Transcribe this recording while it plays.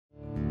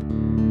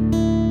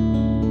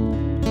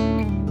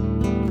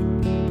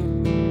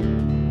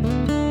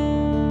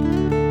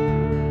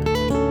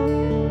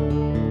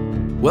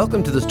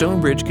Welcome to the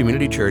Stonebridge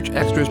Community Church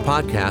Extras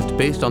podcast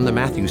based on the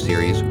Matthew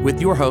series with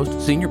your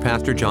host, Senior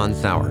Pastor John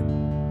Sauer.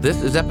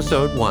 This is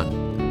episode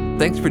 1.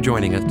 Thanks for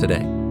joining us today.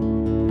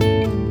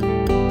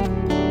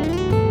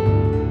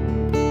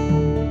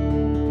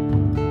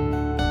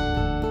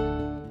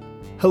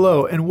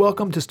 Hello, and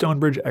welcome to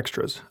Stonebridge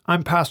Extras.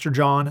 I'm Pastor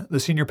John, the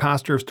Senior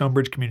Pastor of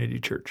Stonebridge Community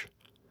Church.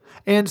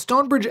 And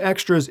Stonebridge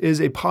Extras is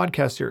a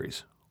podcast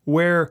series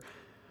where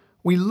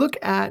we look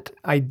at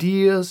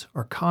ideas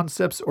or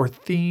concepts or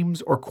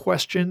themes or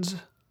questions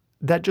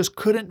that just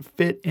couldn't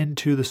fit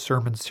into the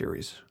sermon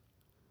series.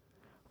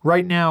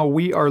 Right now,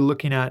 we are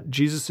looking at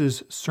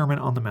Jesus' Sermon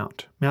on the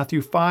Mount,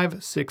 Matthew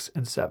 5, 6,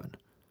 and 7.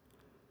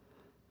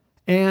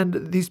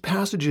 And these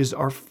passages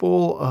are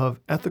full of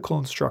ethical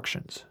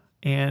instructions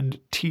and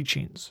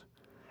teachings,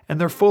 and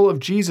they're full of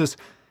Jesus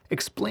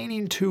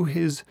explaining to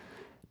his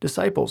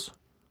disciples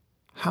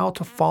how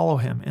to follow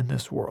him in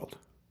this world.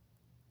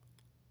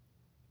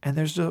 And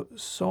there's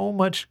so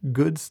much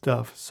good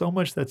stuff, so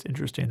much that's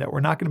interesting that we're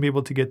not going to be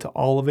able to get to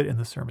all of it in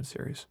the sermon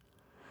series.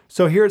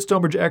 So here at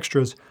Stonebridge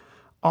Extras,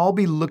 I'll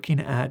be looking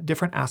at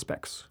different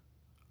aspects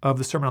of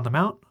the Sermon on the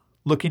Mount,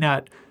 looking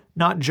at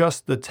not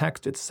just the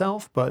text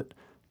itself, but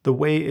the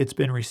way it's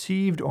been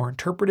received or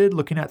interpreted,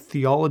 looking at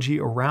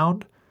theology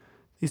around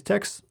these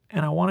texts.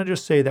 And I want to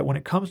just say that when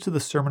it comes to the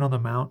Sermon on the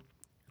Mount,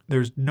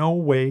 there's no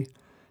way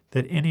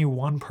that any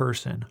one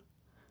person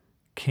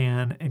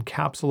can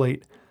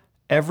encapsulate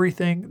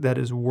everything that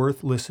is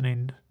worth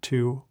listening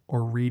to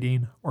or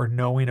reading or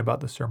knowing about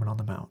the Sermon on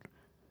the Mount.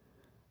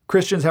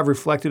 Christians have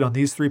reflected on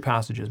these three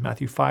passages,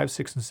 Matthew 5,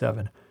 6, and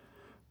 7,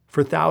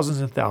 for thousands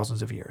and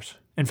thousands of years.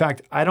 In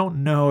fact, I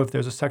don't know if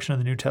there's a section of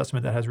the New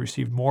Testament that has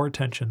received more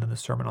attention than the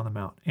Sermon on the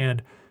Mount,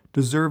 and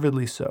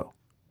deservedly so.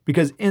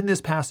 Because in this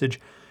passage,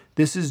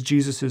 this is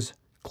Jesus'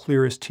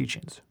 clearest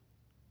teachings.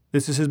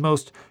 This is his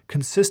most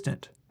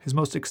consistent, his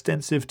most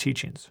extensive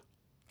teachings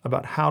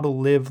about how to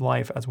live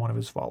life as one of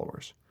his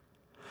followers.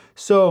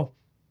 So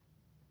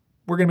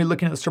we're going to be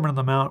looking at the Sermon on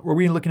the Mount. We're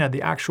going to be looking at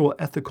the actual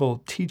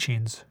ethical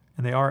teachings,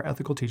 and they are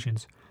ethical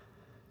teachings,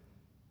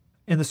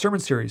 in the sermon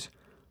series.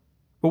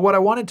 But what I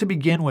wanted to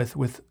begin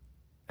with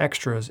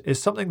extras is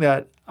something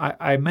that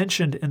I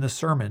mentioned in the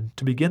sermon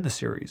to begin the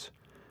series,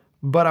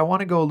 but I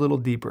want to go a little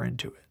deeper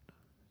into it.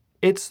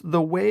 It's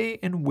the way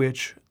in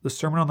which the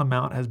Sermon on the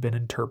Mount has been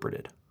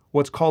interpreted,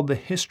 what's called the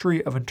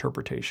history of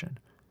interpretation.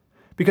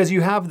 Because you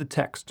have the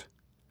text.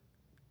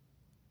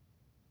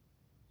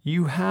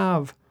 You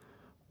have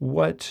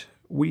what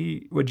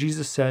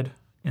Jesus said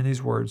in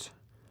these words,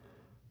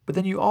 but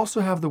then you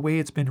also have the way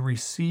it's been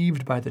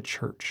received by the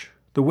church,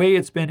 the way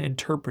it's been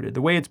interpreted,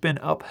 the way it's been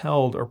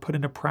upheld or put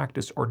into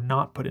practice or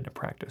not put into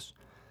practice.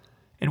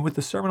 And with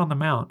the Sermon on the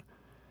Mount,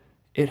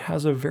 it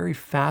has a very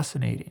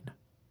fascinating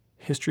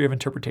history of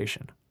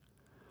interpretation,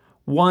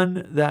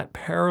 one that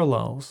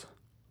parallels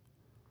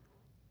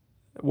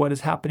what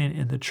is happening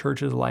in the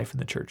church's life and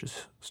the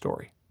church's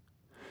story.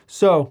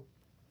 So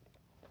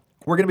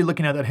we're going to be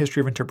looking at that history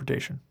of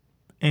interpretation.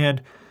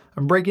 And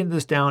I'm breaking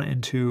this down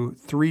into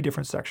 3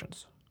 different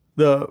sections.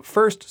 The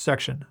first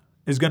section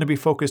is going to be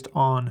focused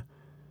on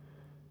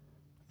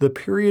the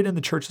period in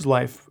the church's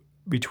life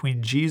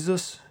between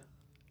Jesus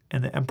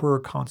and the Emperor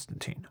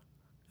Constantine.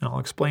 And I'll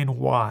explain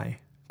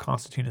why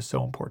Constantine is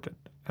so important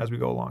as we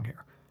go along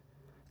here.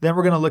 Then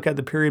we're going to look at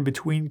the period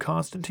between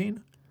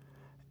Constantine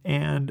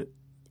and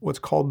what's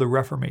called the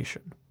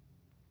Reformation,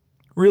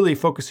 really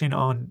focusing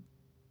on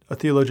a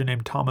theologian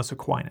named Thomas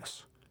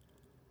Aquinas.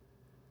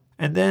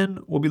 And then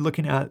we'll be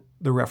looking at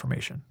the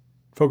Reformation,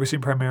 focusing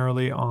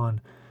primarily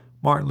on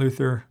Martin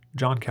Luther,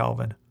 John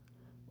Calvin,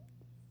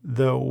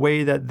 the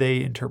way that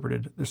they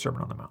interpreted the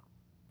Sermon on the Mount.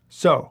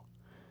 So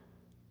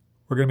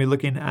we're going to be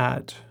looking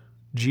at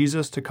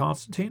Jesus to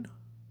Constantine,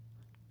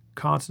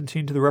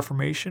 Constantine to the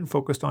Reformation,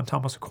 focused on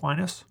Thomas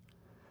Aquinas,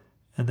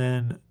 and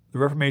then the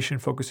Reformation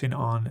focusing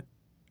on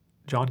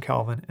John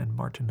Calvin and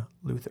Martin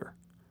Luther.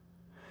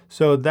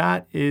 So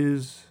that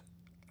is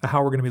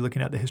how we're going to be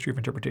looking at the history of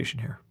interpretation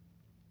here.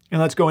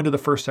 And let's go into the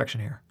first section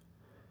here.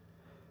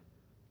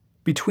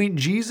 Between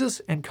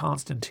Jesus and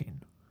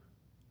Constantine,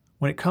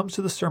 when it comes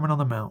to the Sermon on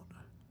the Mount,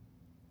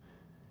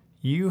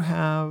 you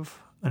have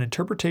an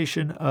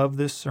interpretation of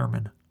this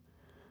sermon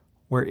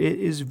where it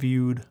is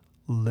viewed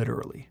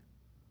literally.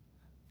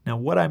 Now,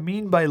 what I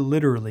mean by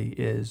literally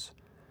is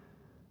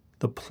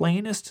the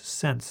plainest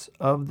sense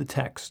of the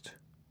text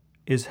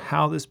is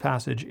how this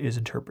passage is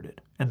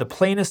interpreted. And the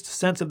plainest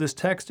sense of this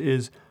text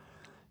is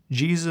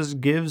Jesus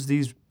gives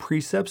these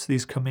precepts,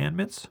 these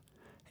commandments,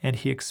 and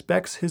he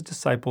expects his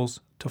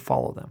disciples to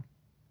follow them.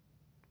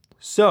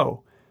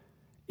 So,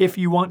 if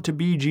you want to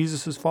be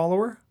Jesus'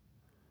 follower,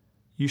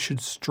 you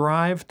should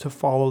strive to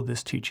follow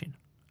this teaching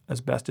as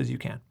best as you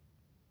can.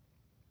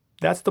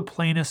 That's the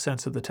plainest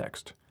sense of the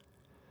text.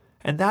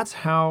 And that's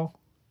how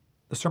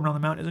the Sermon on the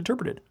Mount is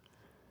interpreted.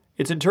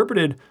 It's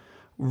interpreted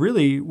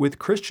really with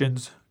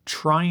Christians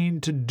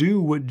trying to do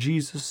what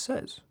Jesus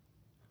says.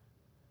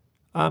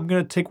 I'm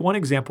going to take one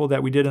example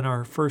that we did in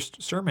our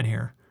first sermon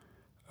here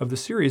of the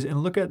series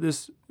and look at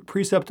this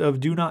precept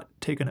of do not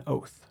take an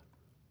oath.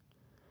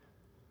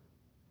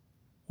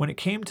 when it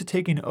came to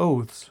taking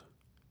oaths,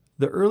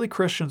 the early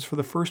Christians for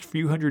the first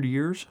few hundred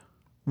years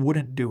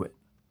wouldn't do it.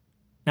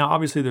 Now,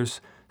 obviously,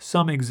 there's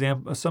some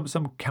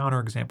counter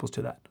examples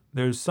to that.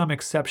 There's some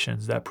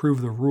exceptions that prove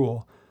the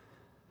rule.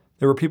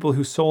 There were people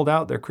who sold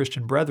out their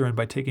Christian brethren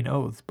by taking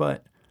oaths,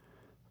 but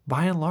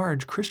by and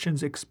large,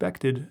 Christians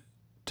expected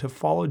to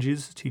follow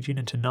Jesus' teaching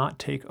and to not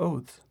take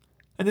oaths.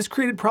 And this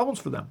created problems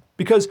for them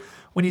because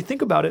when you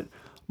think about it,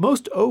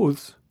 most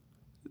oaths,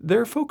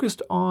 they're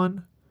focused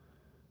on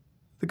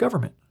the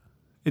government.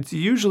 It's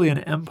usually an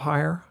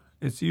empire.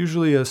 It's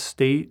usually a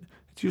state.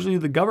 It's usually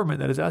the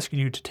government that is asking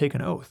you to take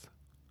an oath.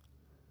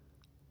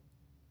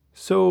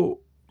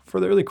 So for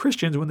the early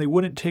Christians, when they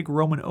wouldn't take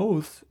Roman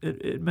oaths,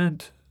 it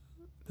meant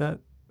that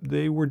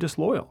they were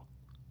disloyal.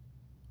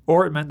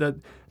 Or it meant that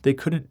they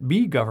couldn't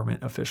be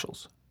government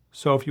officials.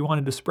 So if you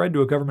wanted to spread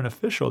to a government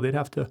official, they'd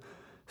have to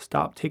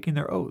stop taking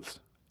their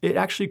oaths. It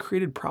actually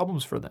created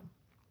problems for them.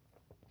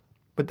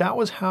 But that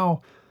was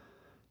how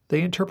they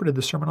interpreted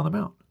the Sermon on the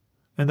Mount.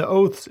 And the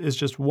oaths is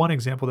just one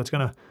example that's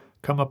going to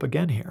come up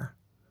again here,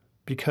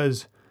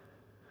 because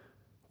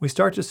we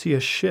start to see a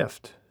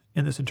shift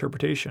in this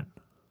interpretation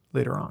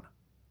later on.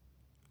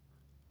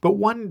 But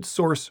one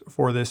source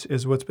for this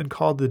is what's been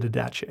called the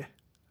Didache.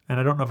 And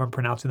I don't know if I'm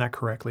pronouncing that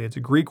correctly. It's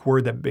a Greek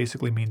word that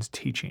basically means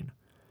teaching.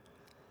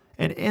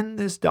 And in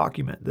this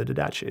document, the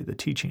Didache, the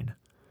teaching,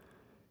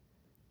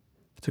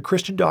 it's a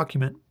Christian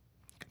document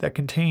that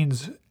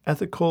contains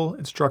ethical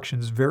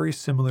instructions very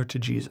similar to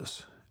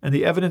Jesus. And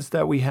the evidence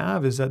that we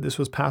have is that this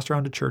was passed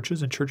around to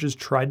churches, and churches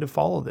tried to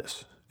follow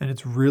this. And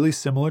it's really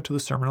similar to the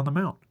Sermon on the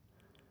Mount.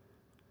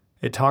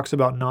 It talks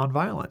about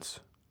nonviolence.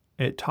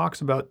 It talks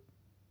about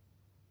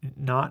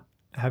not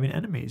having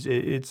enemies.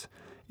 It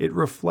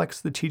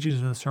reflects the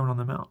teachings in the Sermon on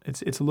the Mount.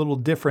 It's a little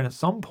different at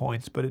some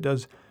points, but it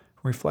does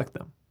reflect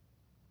them.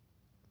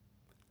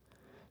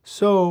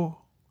 So,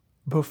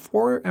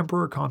 before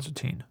Emperor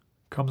Constantine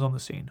comes on the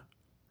scene,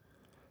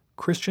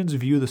 Christians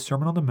view the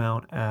Sermon on the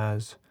Mount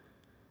as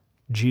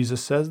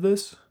Jesus says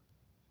this,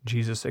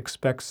 Jesus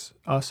expects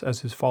us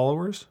as his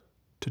followers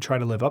to try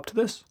to live up to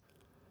this,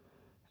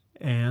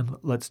 and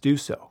let's do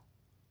so.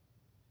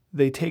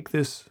 They take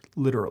this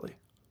literally.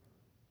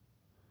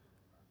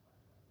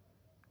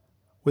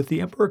 With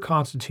the Emperor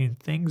Constantine,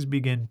 things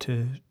begin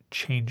to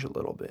change a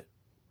little bit.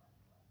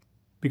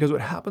 Because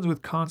what happens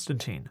with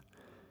Constantine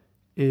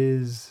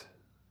is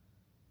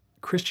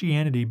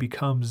Christianity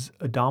becomes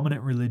a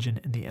dominant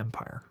religion in the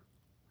empire,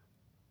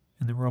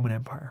 in the Roman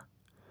Empire.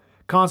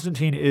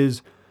 Constantine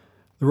is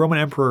the Roman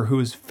emperor who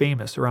is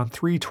famous around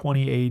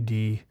 320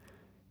 AD.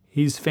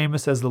 He's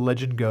famous, as the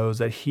legend goes,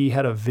 that he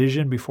had a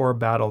vision before a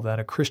battle that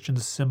a Christian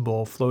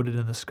symbol floated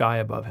in the sky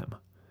above him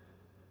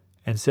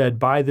and said,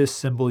 "By this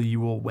symbol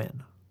you will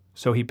win."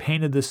 So he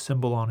painted this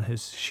symbol on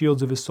his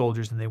shields of his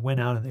soldiers, and they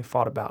went out and they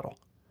fought a battle.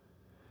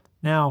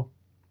 Now,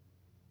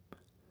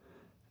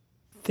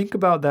 think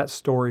about that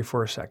story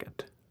for a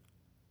second.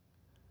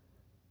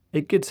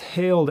 It gets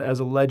hailed as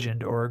a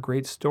legend or a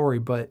great story,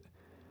 but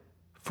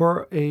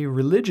for a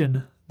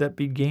religion that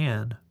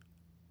began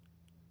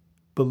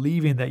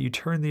believing that you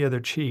turn the other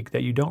cheek,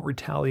 that you don't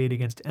retaliate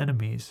against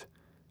enemies,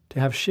 to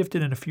have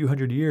shifted in a few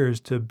hundred years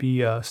to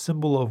be a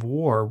symbol of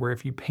war, where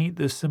if you paint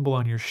this symbol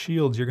on your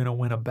shields, you're going to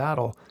win a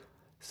battle,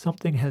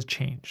 something has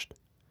changed.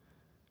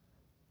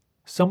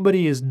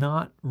 Somebody is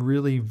not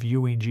really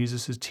viewing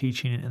Jesus'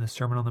 teaching in the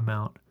Sermon on the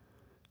Mount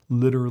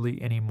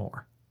literally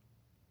anymore.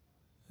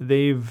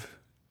 They've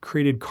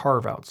created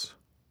carve-outs.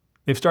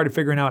 They've started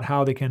figuring out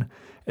how they can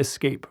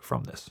escape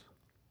from this.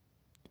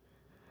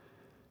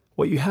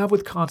 What you have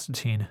with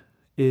Constantine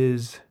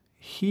is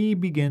he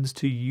begins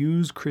to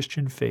use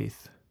Christian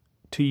faith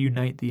to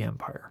unite the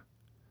empire.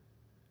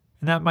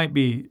 And that might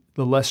be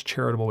the less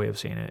charitable way of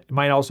saying it. It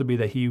might also be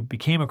that he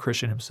became a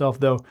Christian himself,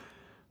 though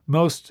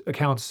most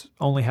accounts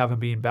only have him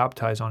being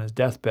baptized on his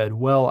deathbed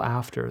well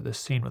after this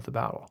scene with the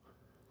battle.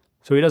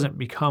 So he doesn't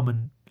become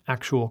an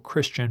actual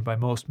Christian by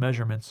most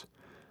measurements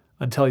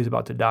until he's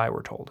about to die,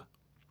 we're told.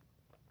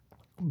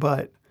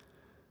 But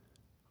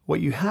what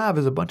you have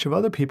is a bunch of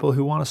other people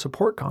who want to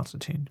support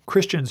Constantine.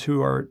 Christians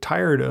who are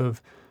tired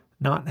of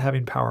not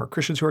having power.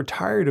 Christians who are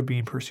tired of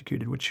being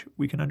persecuted, which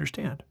we can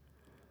understand.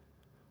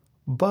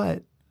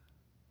 But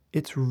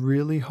it's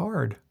really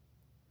hard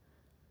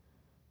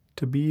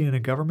to be in a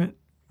government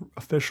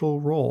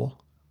official role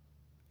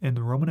in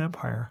the Roman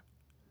Empire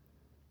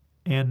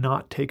and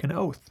not take an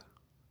oath.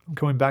 I'm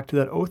coming back to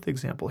that oath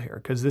example here,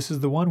 because this is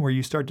the one where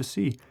you start to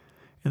see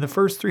in the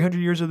first 300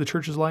 years of the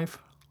church's life,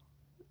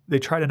 they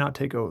try to not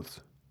take oaths.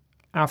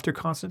 After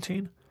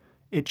Constantine,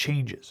 it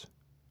changes.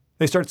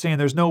 They start saying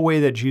there's no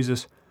way that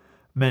Jesus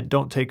meant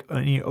don't take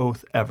any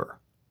oath ever,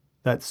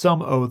 that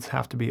some oaths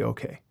have to be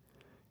okay.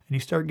 And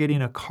you start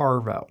getting a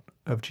carve out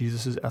of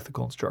Jesus'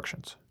 ethical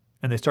instructions.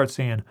 And they start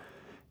saying,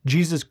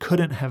 Jesus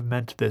couldn't have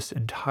meant this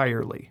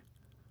entirely.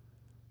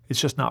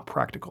 It's just not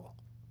practical.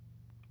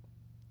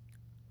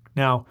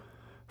 Now,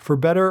 for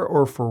better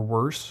or for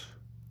worse,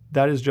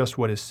 that is just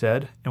what is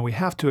said, and we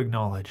have to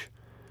acknowledge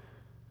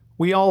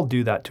we all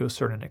do that to a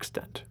certain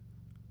extent.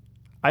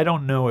 I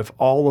don't know if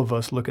all of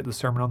us look at the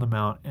Sermon on the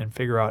Mount and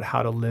figure out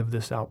how to live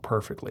this out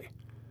perfectly.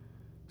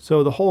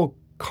 So the whole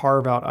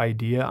carve out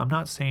idea, I'm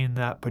not saying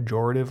that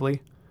pejoratively.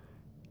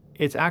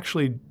 It's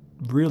actually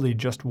really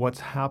just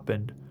what's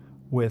happened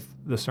with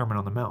the Sermon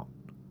on the Mount.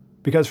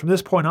 Because from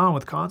this point on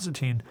with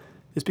Constantine,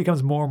 this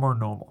becomes more and more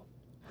normal.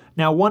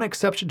 Now, one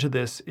exception to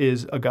this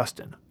is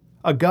Augustine.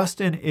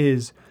 Augustine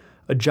is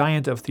a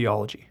giant of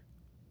theology.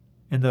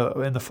 In the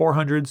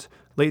 400s,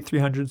 late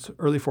 300s,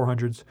 early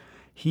 400s,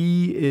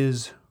 he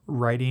is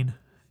writing,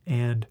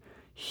 and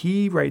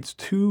he writes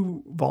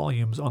 2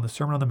 volumes on the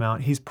Sermon on the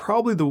Mount. He's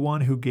probably the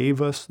one who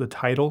gave us the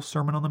title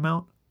Sermon on the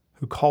Mount,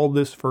 who called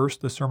this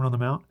first the Sermon on the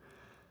Mount.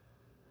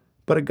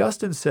 But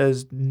Augustine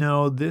says,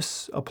 no,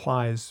 this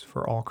applies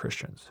for all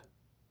Christians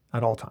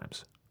at all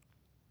times.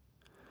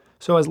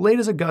 So as late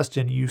as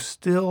Augustine, you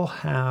still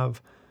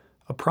have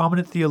a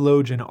prominent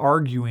theologian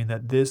arguing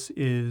that this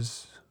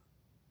is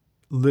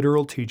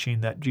literal teaching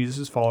that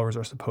Jesus' followers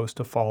are supposed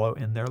to follow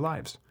in their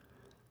lives.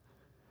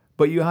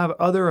 But you have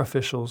other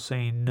officials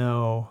saying,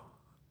 no,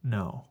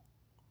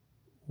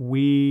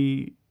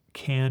 we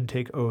can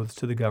take oaths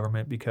to the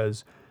government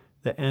because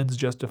the ends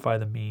justify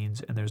the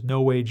means, and there's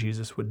no way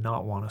Jesus would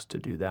not want us to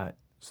do that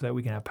so that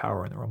we can have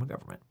power in the Roman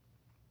government.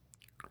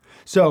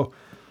 So,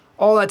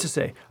 all that to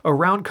say,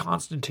 around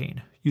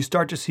Constantine, you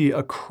start to see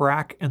a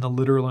crack in the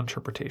literal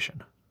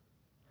interpretation.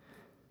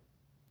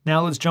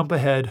 Now let's jump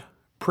ahead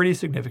pretty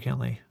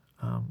significantly,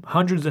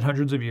 hundreds and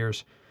hundreds of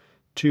years,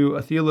 to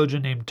a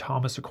theologian named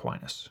Thomas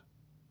Aquinas.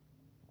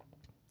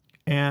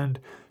 And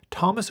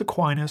Thomas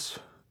Aquinas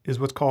is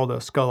what's called a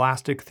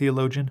scholastic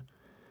theologian.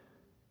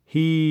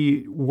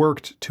 He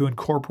worked to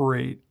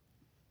incorporate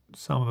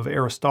some of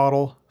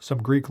Aristotle, some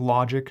Greek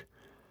logic,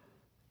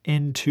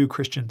 into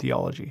Christian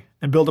theology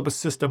and build up a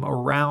system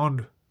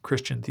around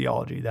Christian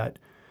theology that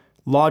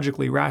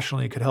logically,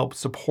 rationally could help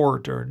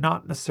support, or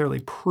not necessarily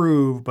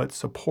prove, but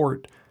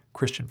support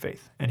Christian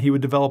faith. And he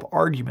would develop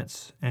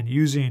arguments, and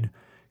using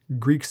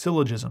Greek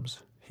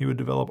syllogisms, he would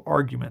develop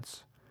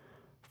arguments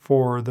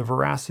for the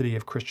veracity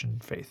of Christian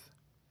faith.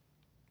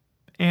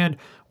 And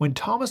when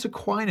Thomas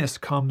Aquinas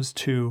comes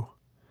to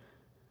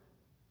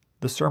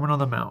the Sermon on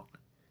the Mount,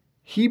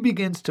 he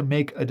begins to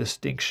make a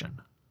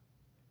distinction.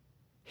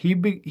 He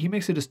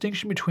makes a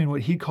distinction between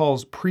what he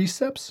calls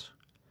precepts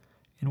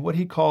and what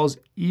he calls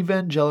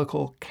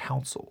evangelical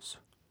counsels.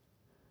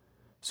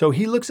 So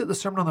he looks at the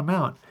Sermon on the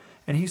Mount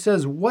and he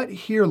says what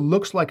here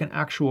looks like an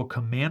actual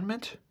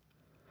commandment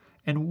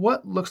and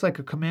what looks like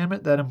a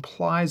commandment that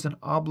implies an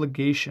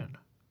obligation.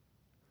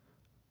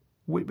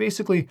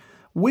 Basically,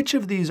 which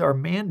of these are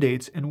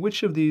mandates and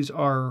which of these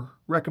are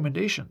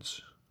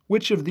recommendations?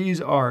 Which of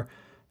these are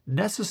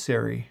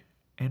necessary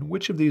and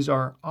which of these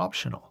are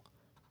optional?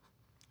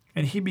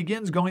 And he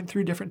begins going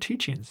through different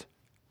teachings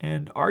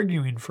and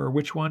arguing for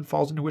which one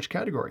falls into which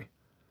category.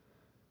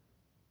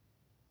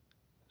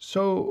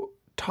 So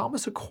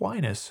Thomas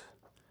Aquinas,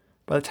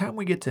 by the time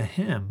we get to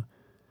him,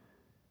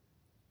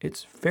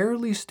 it's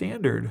fairly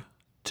standard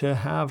to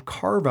have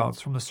carve-outs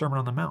from the Sermon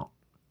on the Mount.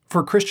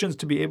 For Christians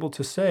to be able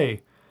to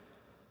say,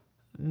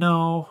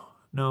 no,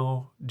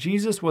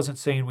 Jesus wasn't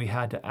saying we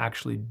had to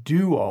actually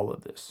do all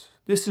of this.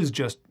 This is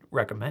just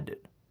recommended.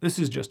 This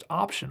is just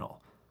optional.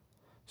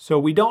 So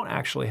we don't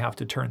actually have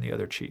to turn the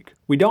other cheek.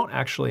 We don't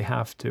actually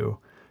have to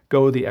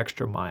go the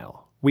extra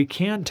mile. We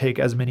can take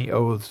as many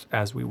oaths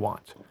as we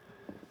want.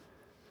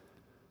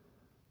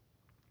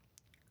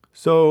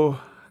 So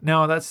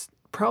now that's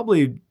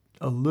probably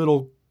a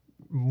little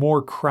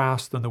more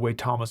crass than the way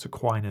Thomas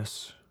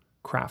Aquinas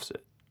crafts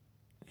it.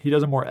 He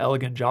does a more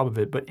elegant job of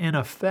it, but in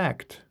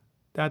effect,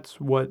 that's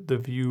what the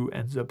view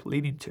ends up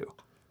leading to.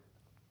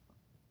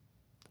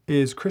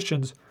 Is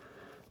Christians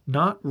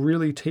not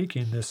really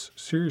taking this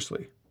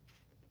seriously.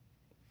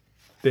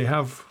 They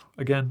have,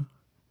 again,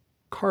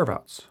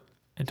 carve-outs.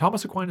 In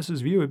Thomas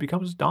Aquinas' view, it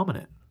becomes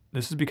dominant.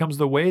 This becomes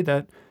the way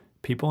that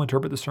people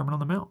interpret the Sermon on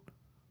the Mount.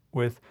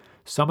 With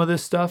some of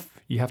this stuff,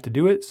 you have to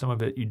do it, some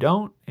of it you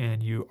don't,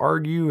 and you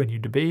argue and you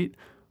debate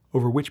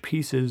over which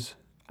pieces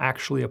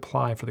actually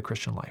apply for the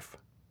Christian life.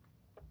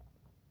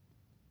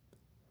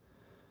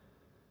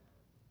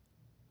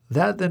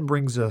 That then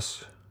brings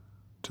us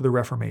to the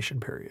Reformation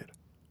period.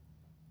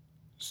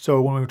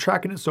 So when we're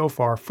tracking it so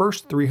far,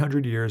 first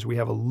 300 years, we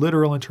have a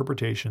literal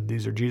interpretation.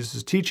 These are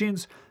Jesus'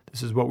 teachings.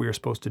 This is what we are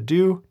supposed to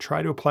do.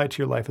 Try to apply it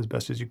to your life as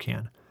best as you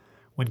can.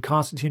 When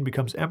Constantine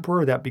becomes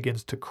emperor, that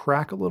begins to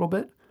crack a little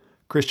bit.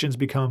 Christians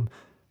become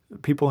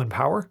people in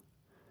power,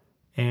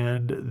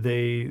 and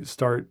they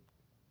start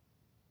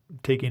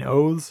taking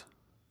oaths.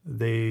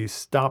 They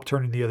stop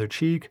turning the other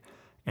cheek,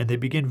 and they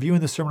begin viewing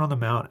the Sermon on the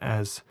Mount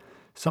as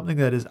something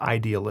that is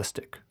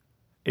idealistic.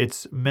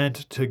 It's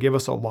meant to give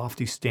us a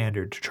lofty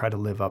standard to try to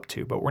live up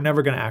to, but we're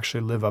never going to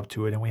actually live up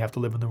to it, and we have to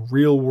live in the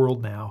real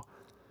world now.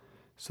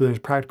 So there's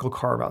practical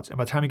carve-outs. And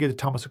by the time you get to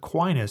Thomas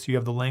Aquinas, you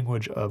have the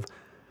language of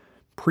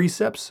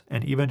precepts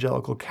and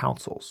evangelical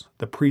counsels.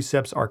 The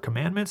precepts are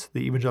commandments.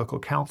 The evangelical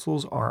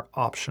counsels are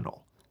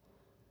optional.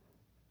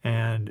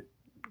 And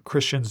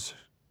Christians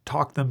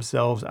talk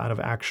themselves out of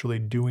actually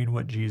doing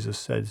what Jesus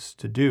says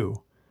to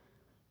do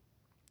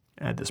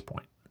at this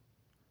point.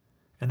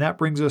 And that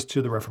brings us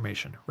to the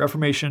Reformation.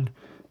 Reformation,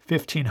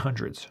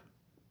 1500s.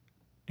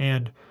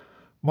 And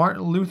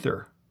Martin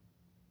Luther,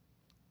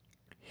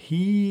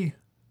 he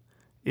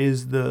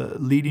is the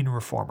leading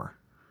reformer.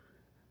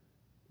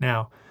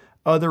 Now,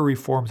 other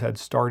reforms had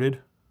started.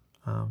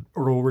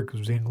 Ulrich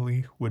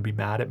Zwingli would be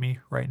mad at me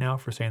right now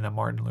for saying that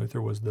Martin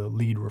Luther was the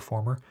lead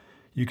reformer.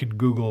 You can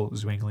Google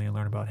Zwingli and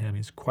learn about him.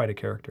 He's quite a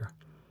character.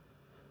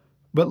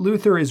 But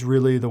Luther is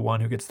really the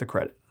one who gets the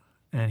credit.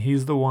 And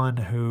he's the one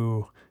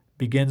who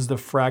begins the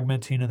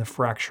fragmenting and the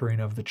fracturing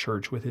of the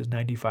church with his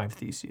 95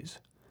 Theses.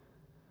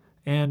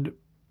 And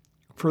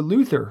for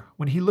Luther,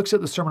 when he looks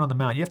at the Sermon on the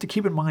Mount, you have to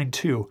keep in mind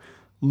too,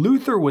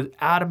 Luther was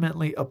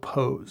adamantly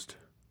opposed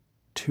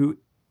to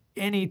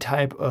any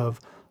type of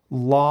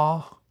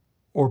law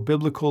or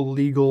biblical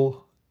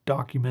legal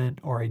document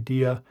or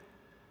idea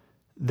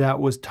that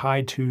was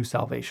tied to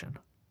salvation.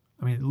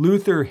 I mean,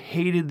 Luther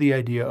hated the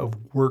idea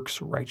of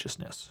works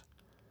righteousness.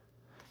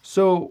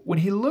 So when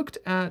he looked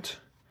at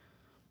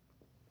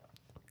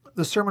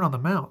the Sermon on the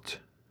Mount,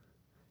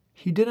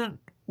 he didn't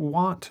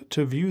want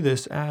to view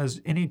this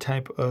as any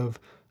type of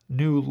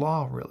new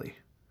law, really.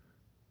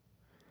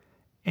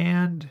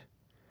 And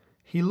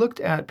he looked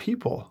at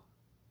people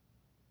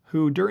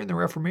who, during the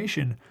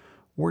Reformation,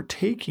 were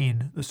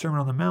taking the Sermon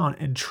on the Mount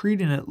and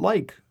treating it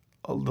like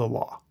the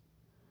law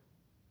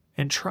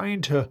and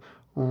trying to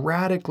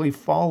radically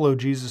follow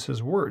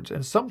Jesus' words.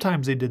 And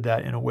sometimes they did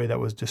that in a way that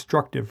was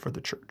destructive for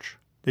the church.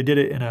 They did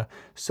it in a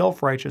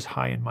self-righteous,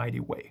 high and mighty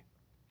way.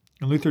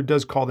 And Luther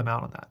does call them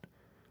out on that.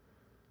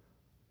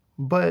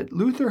 But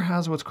Luther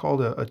has what's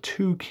called a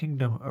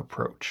two-kingdom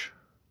approach.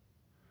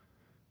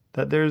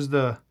 That there's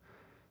the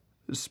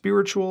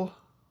spiritual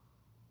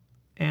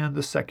and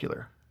the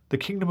secular, the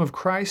kingdom of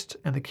Christ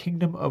and the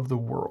kingdom of the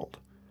world.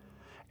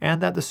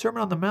 And that the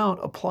Sermon on the Mount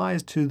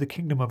applies to the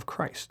kingdom of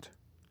Christ.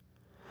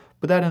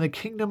 But that in the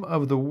kingdom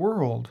of the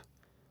world,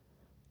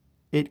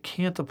 it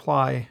can't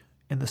apply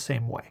in the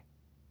same way.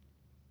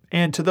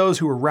 And to those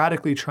who are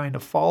radically trying to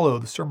follow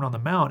the Sermon on the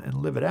Mount and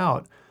live it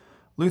out,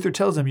 Luther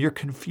tells them, you're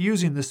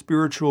confusing the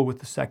spiritual with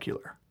the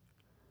secular.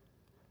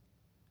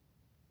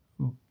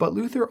 But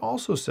Luther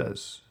also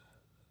says,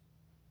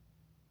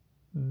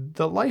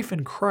 the life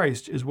in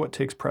Christ is what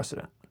takes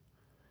precedent.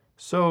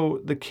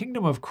 So the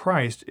kingdom of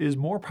Christ is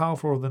more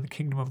powerful than the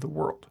kingdom of the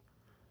world.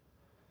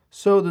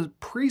 So the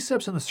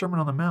precepts in the Sermon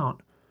on the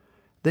Mount,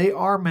 they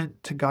are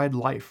meant to guide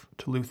life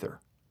to Luther.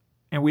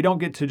 And we don't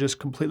get to just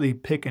completely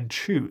pick and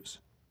choose.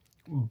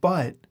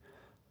 But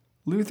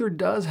Luther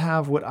does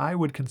have what I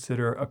would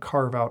consider a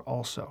carve-out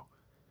also.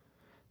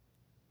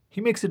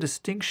 He makes a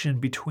distinction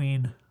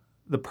between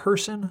the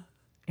person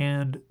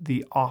and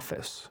the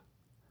office.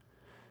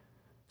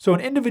 So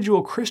an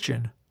individual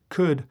Christian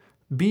could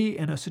be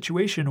in a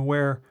situation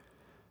where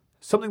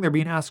something they're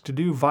being asked to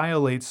do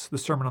violates the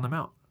Sermon on the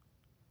Mount.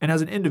 And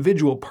as an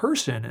individual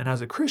person and as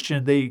a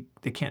Christian, they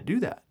can't do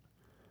that.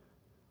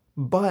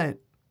 But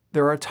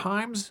there are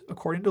times,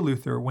 according to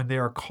Luther, when they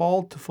are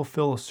called to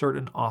fulfill a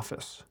certain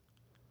office.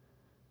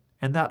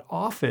 And that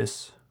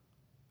office,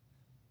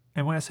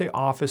 and when I say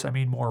office, I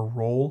mean more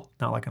role,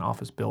 not like an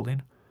office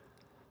building.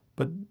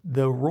 But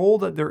the role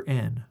that they're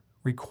in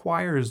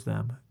requires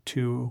them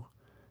to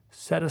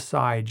set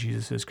aside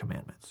Jesus'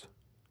 commandments.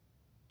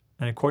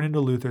 And according to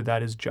Luther,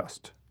 that is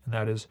just, and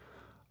that is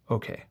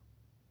okay.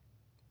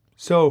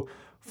 So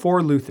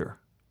for Luther,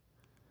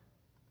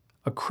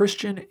 a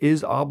Christian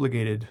is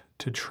obligated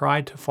to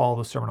try to follow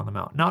the Sermon on the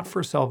Mount, not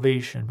for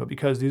salvation, but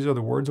because these are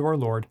the words of our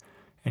Lord,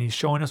 and he's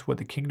showing us what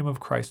the kingdom of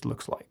Christ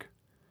looks like.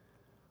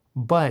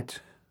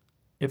 But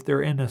if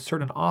they're in a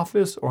certain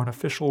office or an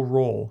official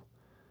role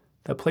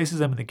that places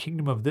them in the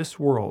kingdom of this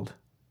world,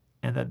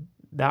 and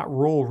that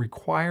role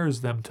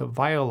requires them to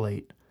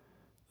violate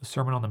the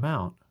Sermon on the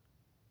Mount,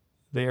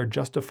 they are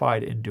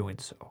justified in doing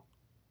so.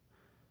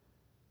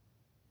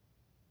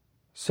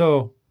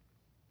 So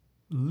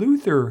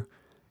Luther,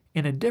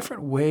 in a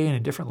different way, in a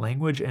different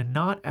language, and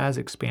not as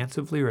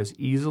expansively or as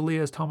easily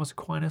as Thomas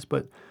Aquinas,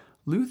 but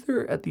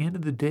Luther, at the end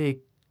of the day,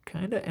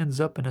 kind of ends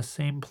up in the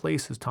same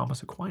place as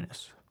Thomas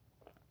Aquinas.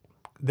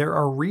 There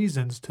are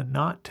reasons to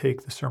not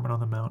take the Sermon on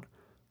the Mount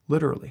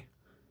literally.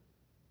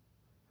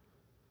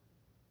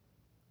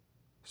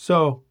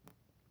 So,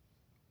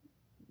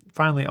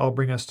 finally, I'll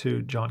bring us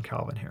to John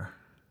Calvin here.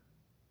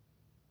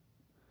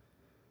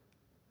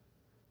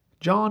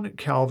 John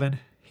Calvin,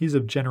 he's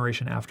a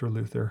generation after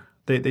Luther.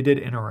 They did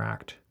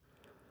interact.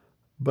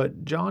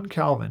 But John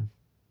Calvin,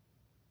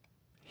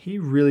 he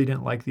really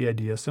didn't like the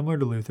idea, similar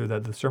to Luther,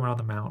 that the Sermon on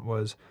the Mount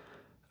was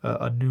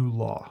a new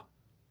law.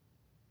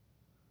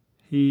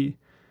 He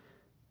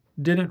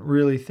didn't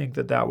really think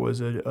that that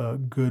was a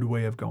good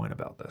way of going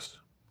about this,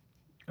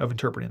 of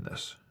interpreting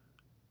this.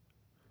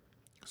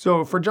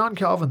 So for John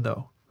Calvin,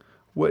 though,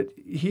 what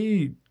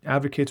he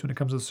advocates when it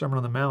comes to the Sermon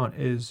on the Mount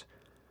is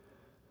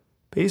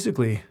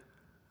basically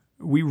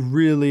we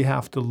really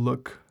have to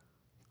look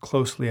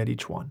closely at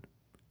each one.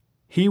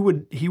 He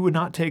would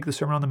not take the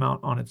Sermon on the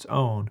Mount on its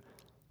own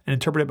and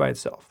interpret it by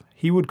itself.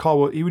 He would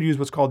use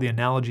what's called the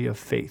analogy of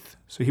faith.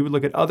 So he would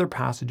look at other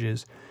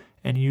passages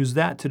and use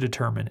that to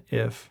determine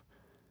if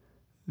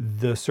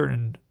the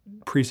certain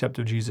precept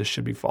of Jesus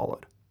should be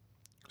followed.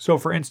 So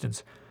for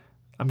instance,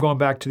 I'm going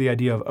back to the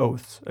idea of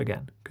oaths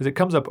again, because it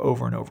comes up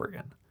over and over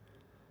again.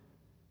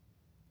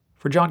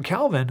 For John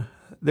Calvin,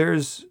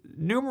 there's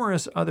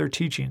numerous other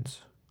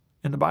teachings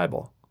in the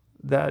Bible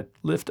that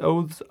lift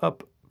oaths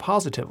up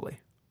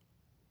positively.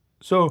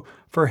 So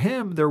for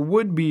him, there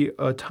would be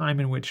a time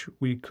in which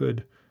we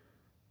could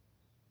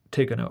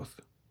take an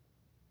oath.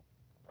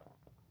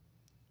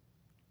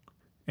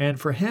 And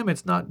for him,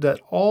 it's not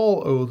that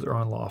all oaths are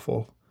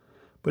unlawful,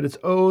 but it's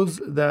oaths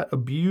that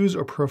abuse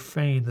or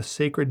profane the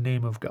sacred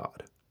name of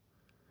God.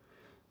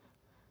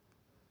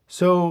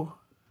 So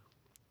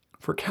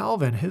for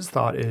Calvin, his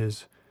thought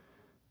is,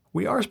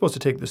 we are supposed to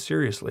take this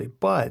seriously,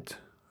 but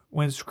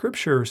when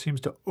Scripture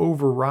seems to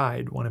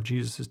override one of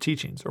Jesus'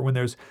 teachings, or when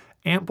there's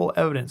ample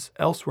evidence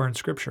elsewhere in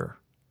Scripture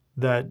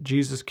that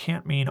Jesus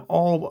can't mean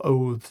all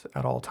oaths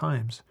at all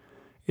times,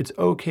 it's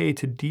okay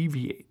to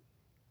deviate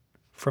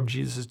from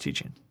Jesus'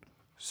 teaching.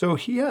 So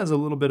he has a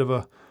little bit of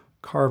a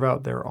carve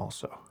out there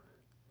also.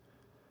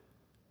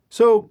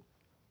 So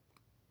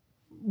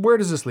where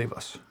does this leave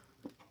us?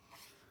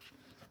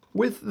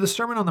 With the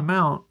Sermon on the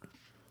Mount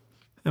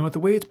and with the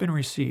way it's been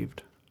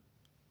received,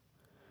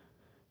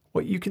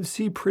 what you can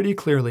see pretty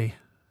clearly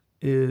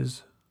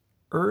is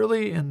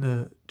early in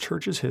the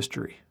church's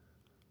history,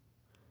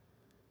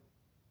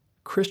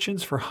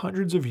 Christians for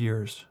hundreds of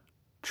years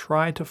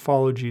tried to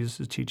follow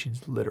Jesus'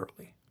 teachings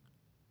literally.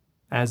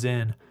 As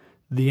in,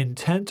 the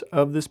intent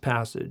of this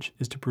passage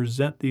is to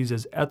present these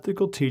as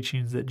ethical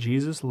teachings that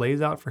Jesus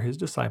lays out for his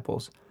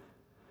disciples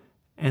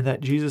and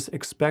that Jesus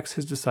expects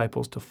his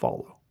disciples to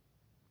follow.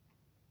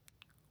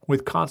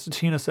 With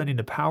Constantine ascending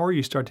to power,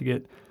 you start to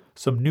get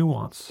some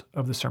nuance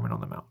of the Sermon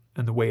on the Mount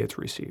and the way it's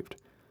received.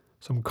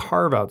 Some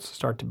carve-outs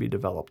start to be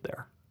developed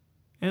there,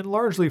 and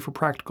largely for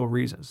practical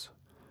reasons.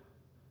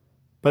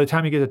 By the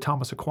time you get to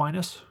Thomas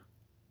Aquinas,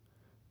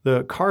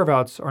 the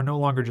carve-outs are no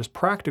longer just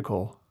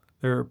practical,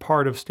 they're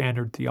part of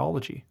standard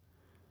theology.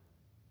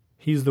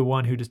 He's the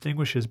one who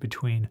distinguishes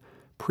between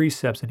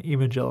precepts and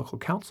evangelical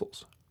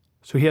counsels.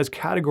 So he has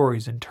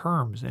categories and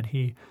terms, and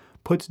he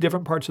puts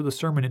different parts of the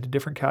sermon into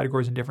different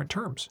categories and different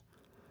terms.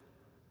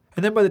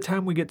 And then by the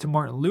time we get to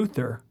Martin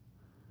Luther,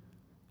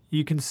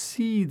 you can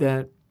see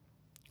that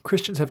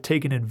Christians have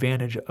taken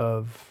advantage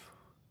of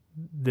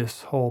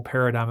this whole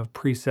paradigm of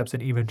precepts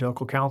and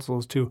evangelical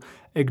counsels to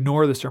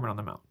ignore the Sermon on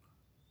the Mount.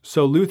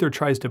 So Luther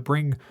tries to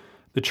bring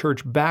the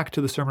church back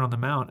to the Sermon on the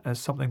Mount as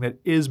something that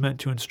is meant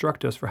to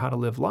instruct us for how to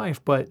live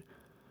life, but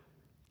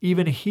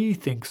even he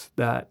thinks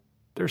that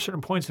there are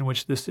certain points in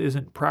which this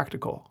isn't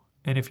practical.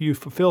 And if you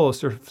fulfill a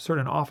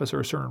certain office or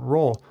a certain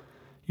role,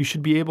 you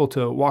should be able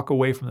to walk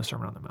away from the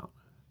Sermon on the Mount.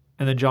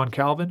 And then John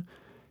Calvin,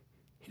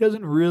 he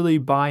doesn't really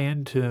buy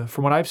into,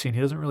 from what I've seen,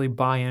 he doesn't really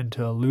buy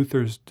into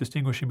Luther's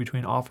distinguishing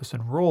between office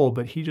and role,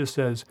 but he just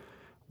says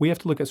we have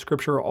to look at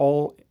Scripture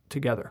all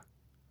together.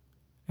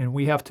 And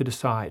we have to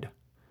decide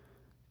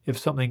if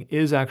something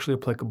is actually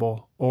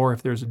applicable or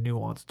if there's a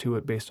nuance to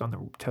it based on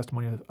the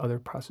testimony of other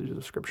passages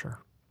of Scripture.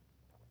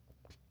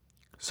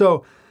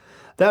 So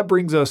that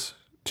brings us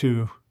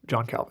to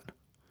John Calvin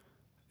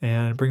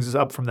and brings us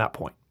up from that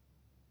point.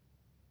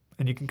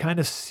 And you can kind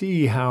of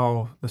see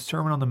how the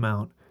Sermon on the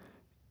Mount,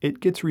 it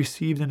gets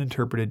received and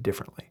interpreted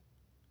differently.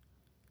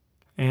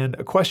 And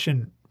a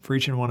question for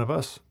each and one of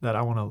us that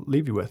I want to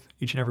leave you with,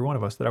 each and every one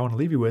of us that I want to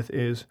leave you with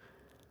is,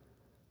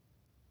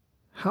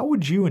 how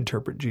would you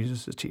interpret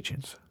Jesus'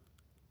 teachings?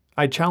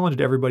 I challenged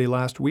everybody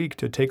last week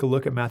to take a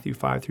look at Matthew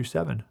 5 through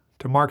 7,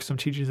 to mark some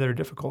teachings that are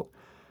difficult.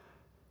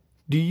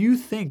 Do you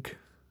think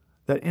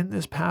that in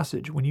this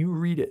passage, when you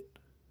read it,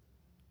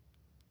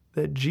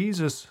 that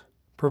Jesus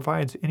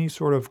provides any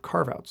sort of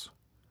carve-outs?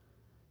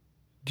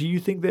 Do you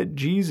think that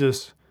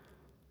Jesus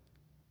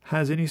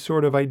has any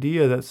sort of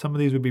idea that some of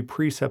these would be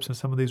precepts and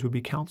some of these would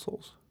be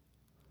counsels?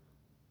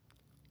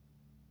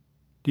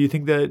 Do you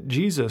think that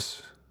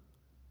Jesus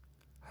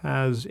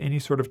has any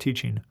sort of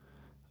teaching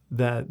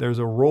that there's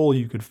a role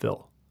you could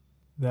fill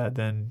that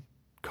then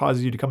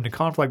causes you to come into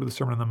conflict with the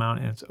Sermon on the Mount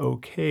and it's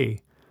okay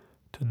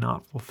to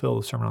not fulfill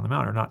the Sermon on the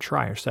Mount or not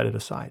try or set it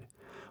aside?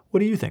 What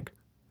do you think?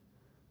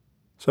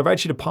 So I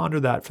invite you to ponder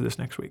that for this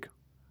next week.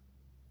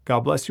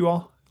 God bless you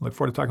all. I look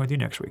forward to talking with you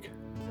next week.